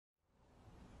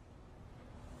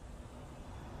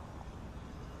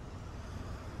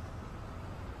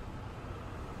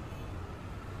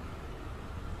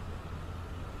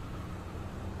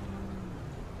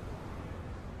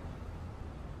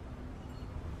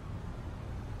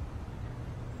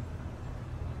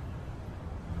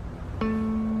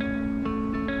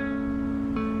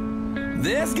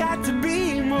There's got to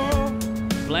be more.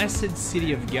 Blessed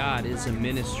City of God is a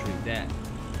ministry that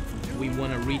we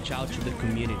want to reach out to the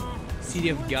community. City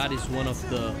of God is one of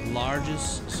the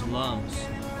largest slums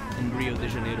in Rio de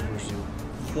Janeiro, Brazil.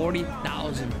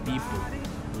 40,000 people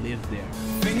live there.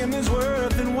 Thinking there's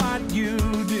worth in what you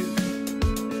do.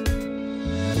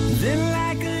 Then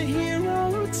like a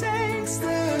hero takes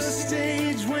the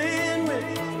stage when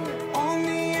we're on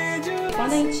the edge of...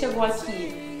 Quando a gente chegou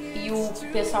aqui e o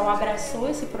pessoal abraçou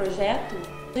esse projeto,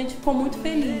 a gente ficou muito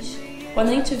feliz. Quando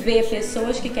a gente vê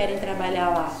pessoas que querem trabalhar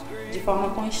lá de forma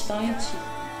constante,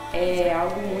 é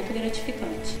algo muito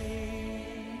gratificante.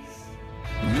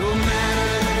 No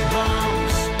matter the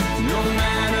bumps, no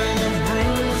matter the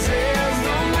bruises,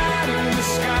 no matter the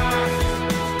scar,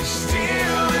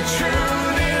 still the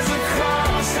truth is the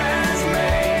cross has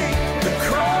made, the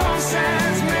cross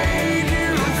has made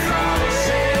you, the cross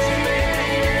has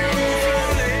made you.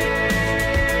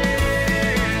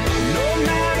 No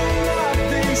matter what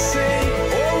they say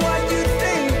or what you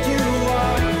think you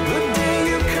are, the day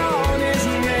you call his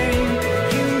name,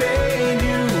 he made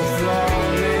you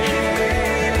flawless.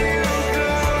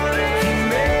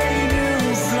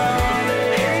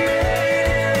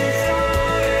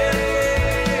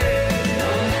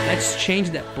 Let's change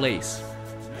that place.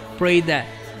 Pray that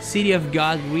City of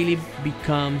God really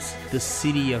becomes the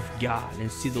City of God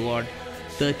and see the Lord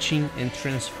touching and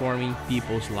transforming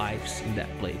people's lives in that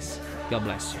place. God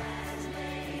bless you.